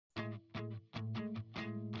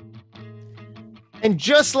And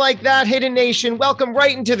just like that, Hidden Nation, welcome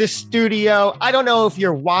right into the studio. I don't know if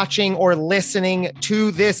you're watching or listening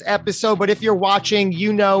to this episode, but if you're watching,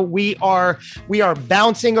 you know we are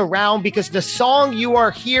bouncing around because the song you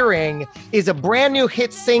are hearing is a brand new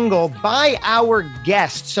hit single by our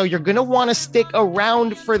guest. So you're going to want to stick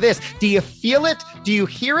around for this. Do you feel it? Do you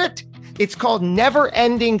hear it? It's called Never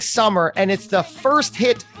Ending Summer, and it's the first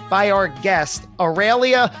hit by our guest,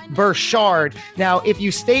 Aurelia Birchard. Now, if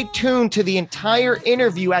you stay tuned to the entire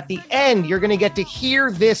interview at the end, you're going to get to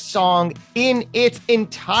hear this song in its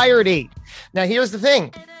entirety. Now, here's the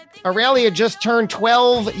thing. Aurelia just turned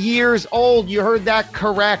 12 years old. You heard that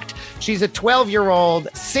correct. She's a 12-year-old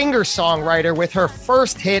singer-songwriter with her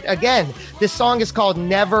first hit. Again, this song is called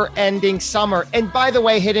Never Ending Summer. And by the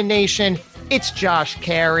way, Hidden Nation, it's Josh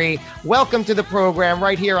Carey. Welcome to the program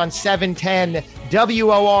right here on 710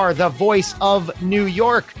 WOR, the voice of New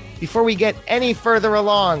York. Before we get any further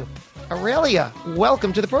along, Aurelia,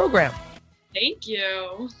 welcome to the program. Thank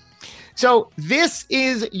you. So this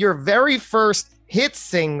is your very first hit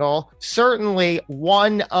single, certainly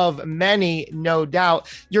one of many, no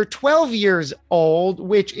doubt. You're 12 years old,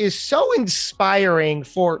 which is so inspiring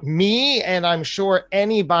for me, and I'm sure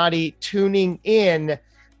anybody tuning in.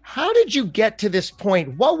 How did you get to this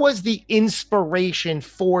point? What was the inspiration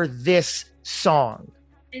for this song?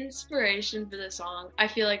 Inspiration for the song, I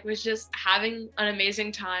feel like, was just having an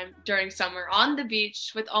amazing time during summer on the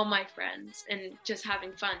beach with all my friends and just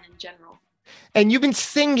having fun in general. And you've been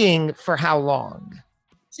singing for how long?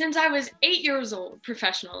 Since I was 8 years old,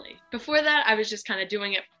 professionally. Before that, I was just kind of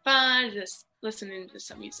doing it for fun, just listening to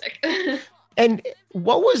some music. And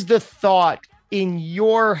what was the thought in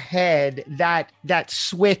your head, that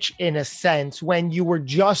switch in a sense, when you were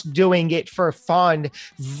just doing it for fun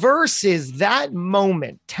versus that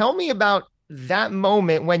moment? Tell me about that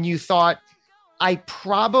moment when you thought, I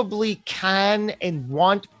probably can and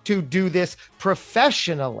want to do this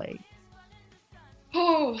professionally.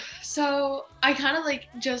 Oh, so I kind of like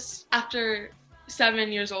just after 7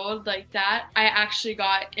 years old like that, I actually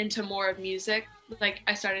got into more of music. Like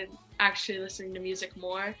I started actually listening to music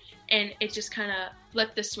more, and it just kind of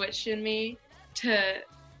flipped the switch in me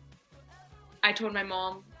I told my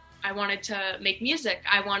mom I wanted to make music,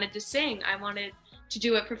 I wanted to sing, I wanted to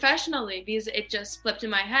do it professionally, because it just flipped in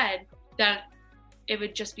my head that it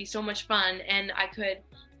would just be so much fun and I could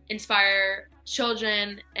inspire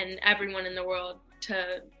children and everyone in the world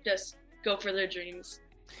to just go for their dreams.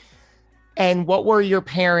 And what were your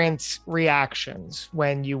parents' reactions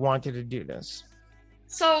when you wanted to do this?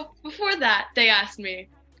 So before that, they asked me,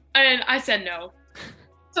 and I said no.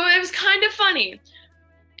 So it was kind of funny.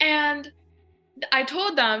 And I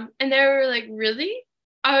told them, and they were like, really?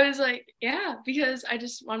 I was like, yeah, because I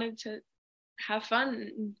just wanted to have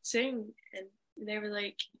fun and sing. And they were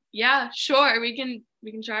like, yeah, sure, we can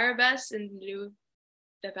try our best and do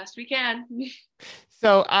the best we can.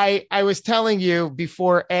 So I was telling you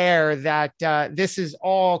before air that this is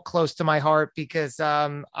all close to my heart because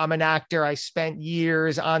I'm an actor. I spent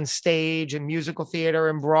years on stage and musical theater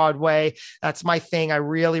and Broadway. That's my thing. I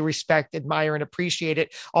really respect, admire, and appreciate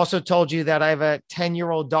it. Also told you that I have a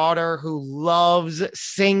 10-year-old daughter who loves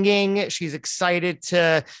singing. She's excited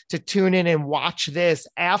to tune in and watch this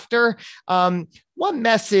after. What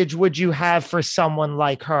message would you have for someone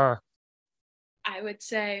like her? I would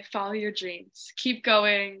say follow your dreams. Keep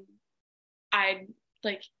going.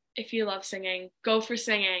 If you love singing, go for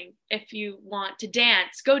singing. If you want to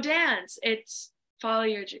dance, go dance. It's follow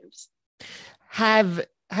your dreams. Have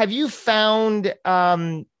you found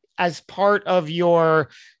as part of your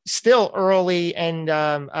still early and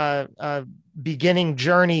beginning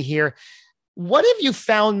journey here, what have you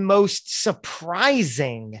found most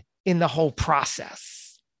surprising in the whole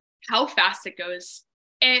process? How fast it goes.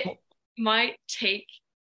 It might take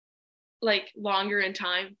like longer in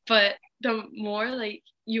time, but the more like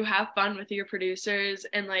you have fun with your producers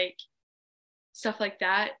and like stuff like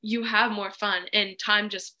that, you have more fun and time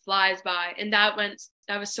just flies by. And that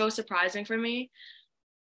was so surprising for me.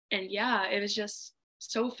 And yeah, it was just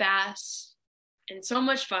so fast and so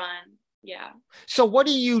much fun. Yeah. So what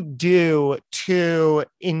do you do to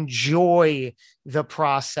enjoy the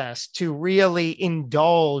process, to really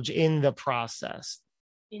indulge in the process?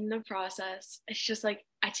 In the process, it's just like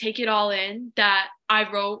I take it all in that I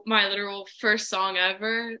wrote my literal first song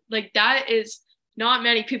ever. Like that is not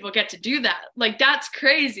many people get to do that. Like that's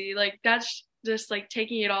crazy. Like that's just like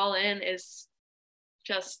taking it all in is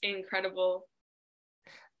just incredible.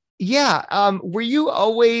 Yeah. Were you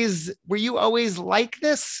always like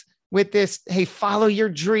this with this? Hey, follow your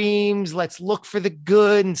dreams. Let's look for the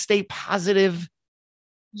good and stay positive.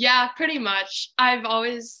 Yeah, pretty much. I've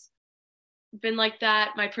always been like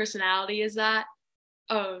that. My personality is that.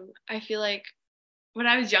 I feel like when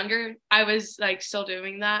I was younger, I was like still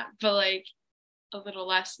doing that, but like a little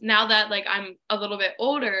less. Now that like I'm a little bit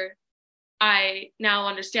older, I now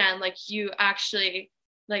understand like you actually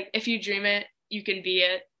like if you dream it, you can be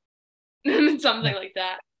it. Something like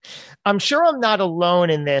that. I'm sure I'm not alone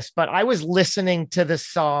in this, but I was listening to the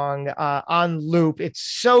song on loop. It's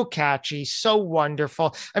so catchy, so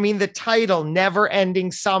wonderful. I mean, the title, Never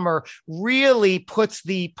Ending Summer, really puts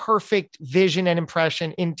the perfect vision and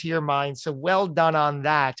impression into your mind. So well done on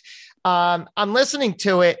that. I'm listening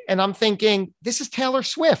to it and I'm thinking, this is Taylor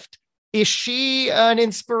Swift. Is she an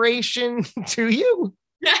inspiration to you?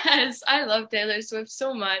 Yes, I love Taylor Swift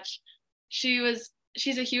so much. She's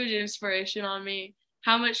a huge inspiration on me.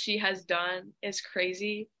 How much she has done is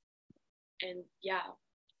crazy. And yeah.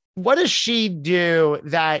 What does she do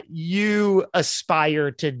that you aspire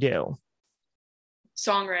to do?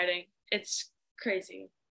 Songwriting. It's crazy.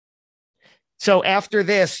 So after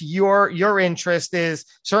this, your interest is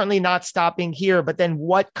certainly not stopping here, but then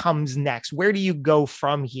what comes next? Where do you go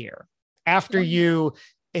from here after you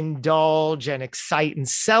indulge and excite and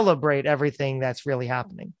celebrate everything that's really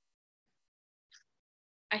happening?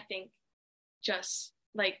 I think just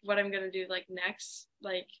like what I'm gonna do like next,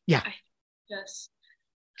 like Yeah. I just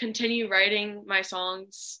continue writing my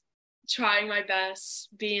songs, trying my best,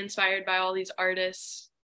 be inspired by all these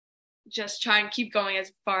artists, just try and keep going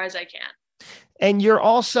as far as I can. And you're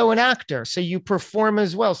also an actor, so you perform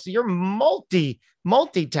as well. So you're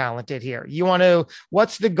multi-talented here. You want to,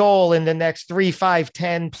 what's the goal in the next 3, 5,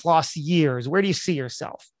 10 plus years? Where do you see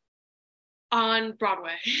yourself? On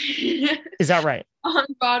Broadway. Is that right? On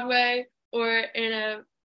Broadway or in a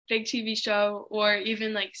big TV show or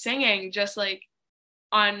even like singing, just like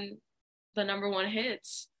on the number one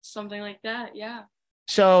hits, something like that. Yeah.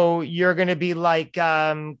 So you're going to be like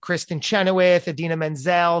Kristen Chenoweth, Idina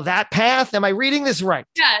Menzel, that path. Am I reading this right?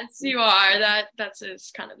 Yes, you are. That's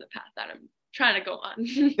is kind of the path that I'm trying to go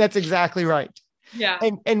on. That's exactly right. Yeah.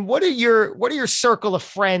 And what do your circle of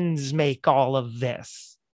friends make all of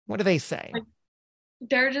this? What do they say? Like,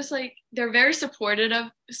 they're just like they're very supportive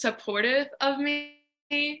of me.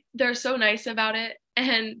 They're so nice about it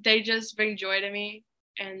and they just bring joy to me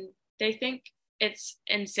and they think it's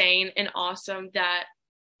insane and awesome that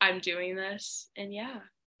I'm doing this. And yeah,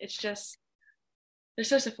 it's just they're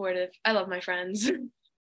so supportive. I love my friends.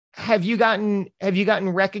 Have you gotten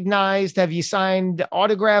recognized? Have you signed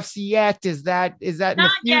autographs yet? Is that in the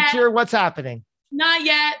Not future? yet. What's happening? Not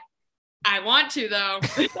yet. I want to though.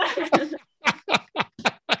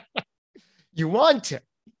 You want to?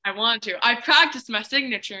 I want to. I practiced my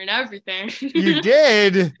signature and everything. You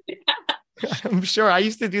did. I'm sure I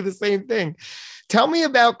used to do the same thing. Tell me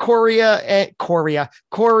about Corey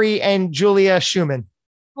and Julia Schumann.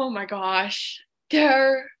 Oh my gosh.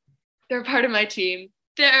 They're part of my team.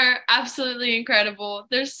 They're absolutely incredible.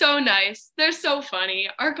 They're so nice. They're so funny.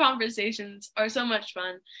 Our conversations are so much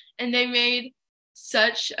fun. And they made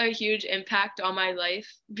such a huge impact on my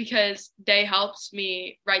life because they helped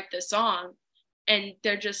me write the song. And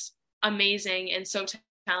they're just amazing and so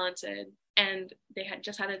talented. And they had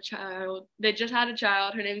just had a child. They just had a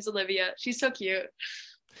child. Her name's Olivia. She's so cute.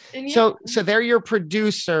 And yeah. So they're your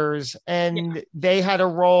producers and they had a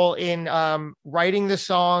role in writing the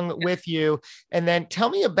song with you. And then tell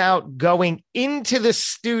me about going into the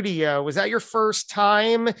studio. Was that your first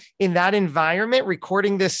time in that environment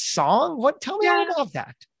recording this song? Tell me all about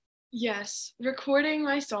that. Yes. Recording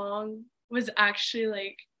my song was actually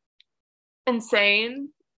like insane.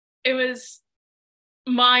 It was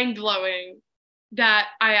mind-blowing that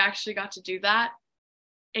I actually got to do that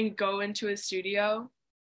and go into a studio.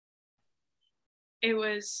 It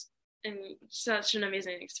was such an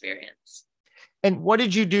amazing experience. And what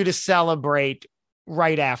did you do to celebrate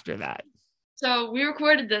right after that? So we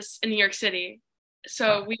recorded this in New York City.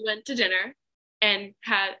 So we went to dinner and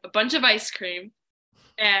had a bunch of ice cream.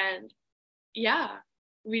 And yeah,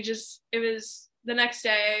 it was the next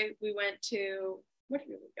day we went to, where did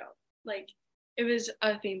we go? Like, it was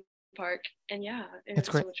a theme park. And yeah, it was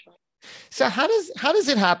so much fun. So how does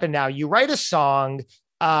it happen now? You write a song,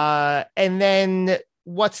 and then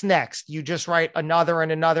what's next? You just write another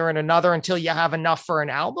and another and another until you have enough for an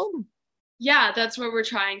album? Yeah, that's what we're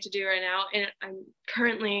trying to do right now. And I'm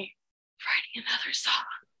currently writing another song.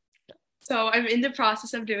 So I'm in the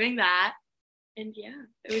process of doing that. And yeah.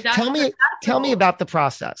 Tell me about the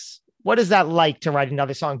process. What is that like to write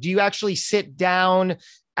another song? Do you actually sit down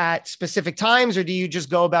at specific times or do you just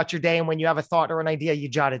go about your day and when you have a thought or an idea, you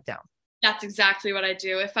jot it down? That's exactly what I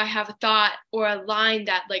do. If I have a thought or a line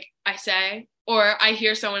that like I say, or I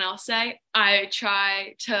hear someone else say, I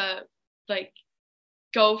try to like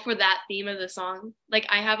go for that theme of the song. Like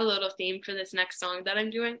I have a little theme for this next song that I'm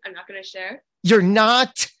doing. I'm not going to share. You're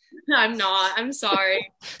not? I'm not. I'm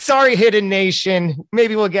sorry. Sorry, Hidden Nation.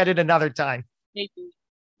 Maybe we'll get it another time. Maybe.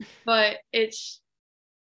 But it's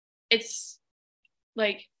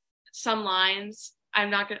like some lines I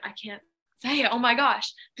can't say it. Oh my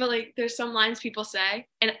gosh. But like there's some lines people say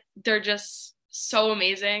and they're just so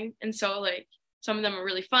amazing. And so like some of them are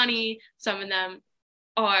really funny. Some of them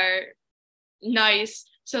are nice.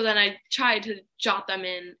 So then I try to jot them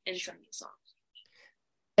in some of the songs.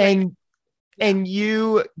 And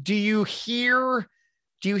do you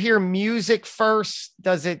hear music first?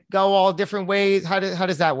 Does it go all different ways? How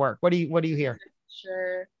does that work? What do you hear?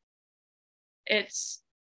 Sure. It's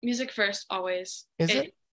music first always. Is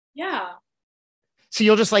it? Yeah. So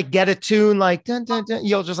you'll just like get a tune like dun, dun, dun.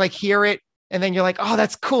 You'll just like hear it and then you're like, oh,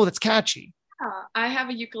 that's cool. That's catchy. Yeah. I have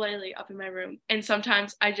a ukulele up in my room and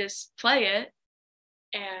sometimes I just play it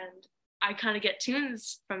and I kind of get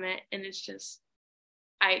tunes from it and it's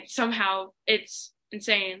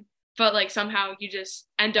insane, but like somehow you just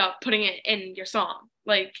end up putting it in your song.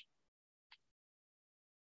 Like,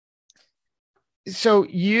 so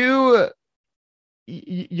you're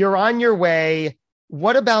on your way.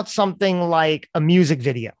 What about something like a music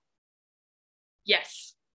video?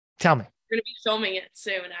 Yes. Tell me. We're going to be filming it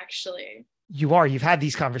soon, actually. You've had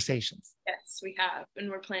these conversations. Yes, we have. And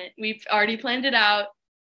we've already planned it out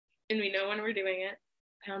and we know when we're doing it.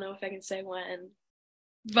 I don't know if I can say when,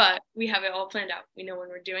 but we have it all planned out. We know when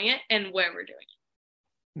we're doing it and where we're doing it.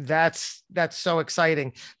 That's so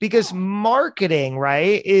exciting because marketing,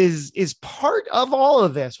 right, is part of all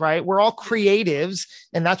of this, right? We're all creatives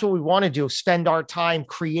and that's what we want to do. Spend our time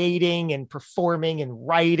creating and performing and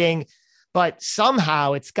writing, but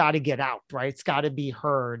somehow it's got to get out, right? It's got to be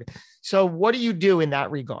heard. So what do you do in that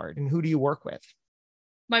regard and who do you work with?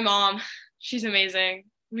 My mom, she's amazing.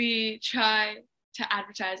 We try to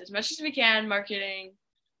advertise as much as we can. Marketing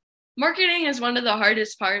is one of the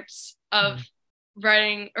hardest parts of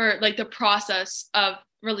writing or like the process of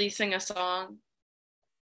releasing a song.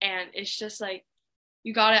 And it's just like,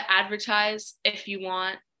 you got to advertise if you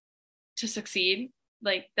want to succeed.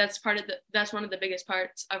 Like that's one of the biggest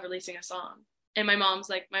parts of releasing a song. And my mom's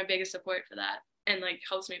like my biggest support for that and like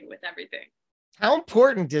helps me with everything. How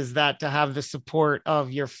important is that to have the support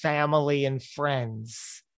of your family and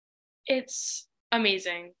friends? It's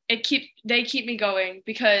amazing. They keep me going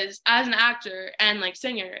because as an actor and like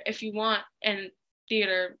singer, if you want, and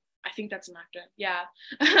theater, I think that's an actor. Yeah.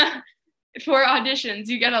 For auditions,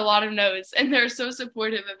 you get a lot of no's and they're so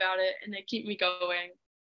supportive about it and they keep me going.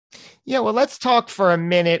 Yeah, well, let's talk for a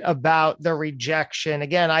minute about the rejection.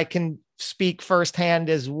 Again, I can speak firsthand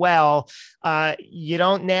as well. You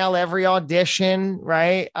don't nail every audition,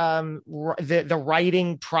 right? The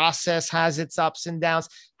writing process has its ups and downs.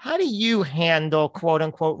 How do you handle quote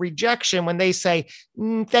unquote rejection when they say,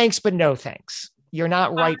 thanks, but no thanks? You're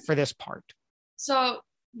not right for this part. So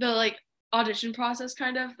the like audition process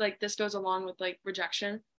kind of like this goes along with like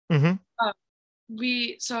rejection. Mm-hmm.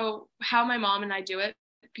 So how my mom and I do it,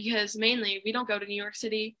 because mainly we don't go to New York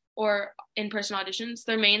City or in-person auditions.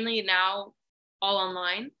 They're mainly now all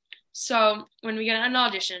online. So when we get an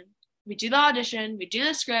audition, we do the audition, we do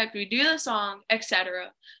the script, we do the song,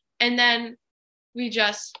 etc. And then we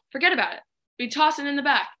just forget about it. We toss it in the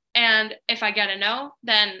back. And if I get a no,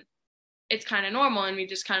 then it's kind of normal and we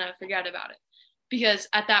just kind of forget about it. Because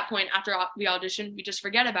at that point, after we audition, we just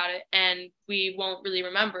forget about it and we won't really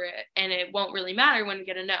remember it. And it won't really matter when we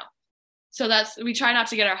get a no. So we try not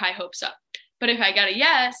to get our high hopes up. But if I get a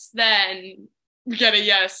yes, then we get a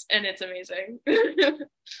yes and it's amazing.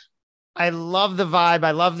 I love the vibe.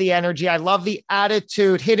 I love the energy. I love the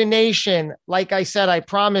attitude. Hidden Nation, like I said, I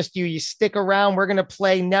promised you stick around. We're going to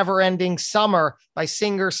play Never Ending Summer by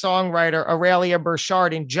singer-songwriter Aurelia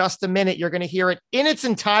Birchard. In just a minute, you're going to hear it in its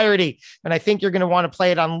entirety. And I think you're going to want to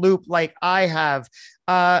play it on loop like I have.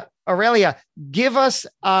 Aurelia, give us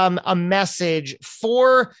a message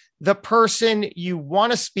for the person you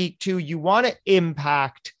want to speak to, you want to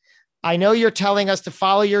impact. I know you're telling us to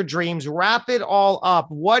follow your dreams, wrap it all up.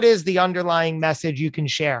 What is the underlying message you can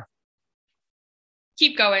share?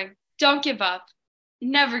 Keep going. Don't give up.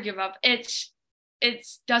 Never give up. It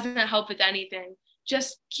doesn't help with anything.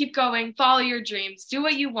 Just keep going, follow your dreams, do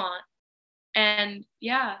what you want. And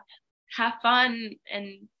yeah, have fun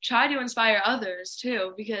and try to inspire others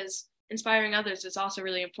too, because inspiring others is also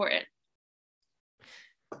really important.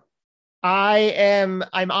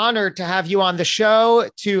 I'm honored to have you on the show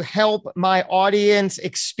to help my audience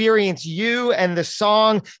experience you and the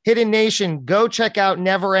song Hidden Nation. Go check out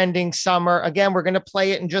Never Ending Summer. Again, we're going to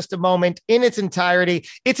play it in just a moment in its entirety.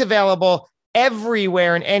 It's available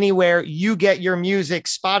everywhere and anywhere you get your music: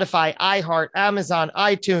 Spotify, iHeart, Amazon,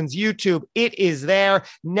 iTunes, YouTube. It is there.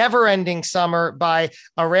 Never Ending Summer by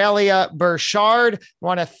Aurelia Birchard.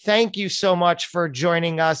 Want to thank you so much for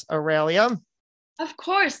joining us, Aurelia. Of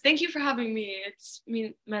course. Thank you for having me. It's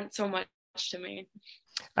meant so much to me.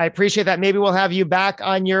 I appreciate that. Maybe we'll have you back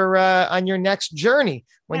on your next journey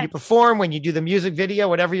when you perform, when you do the music video,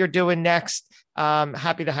 whatever you're doing next.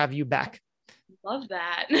 Happy to have you back. Love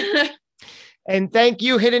that. And thank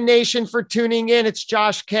you, Hidden Nation, for tuning in. It's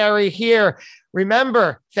Josh Carey here.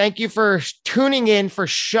 Remember, thank you for tuning in, for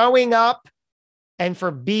showing up, and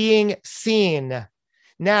for being seen.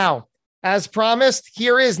 Now, as promised,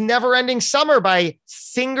 here is Never Ending Summer by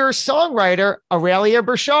singer-songwriter Aurelia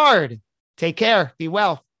Birchard. Take care. Be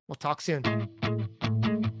well. We'll talk soon.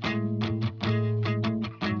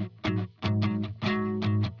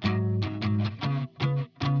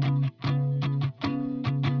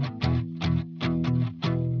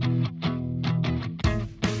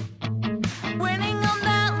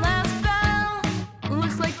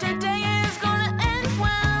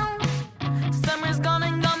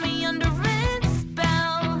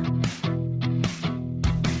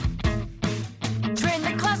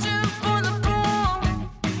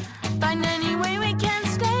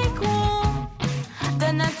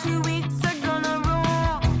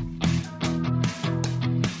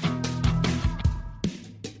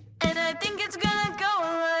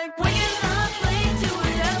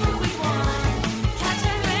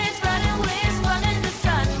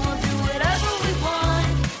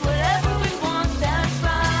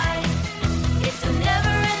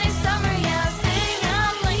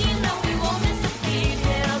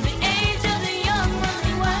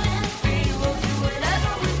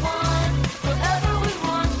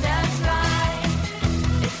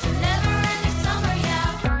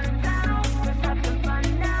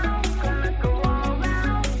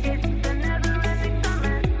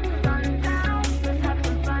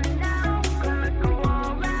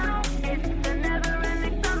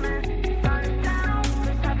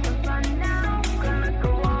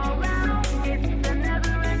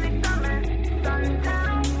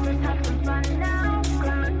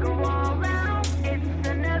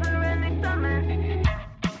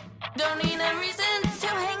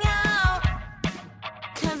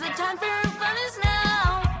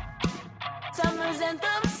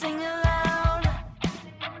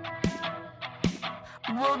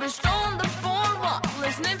 We'll be strolling the boardwalk,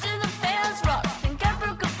 listening to the fans rock.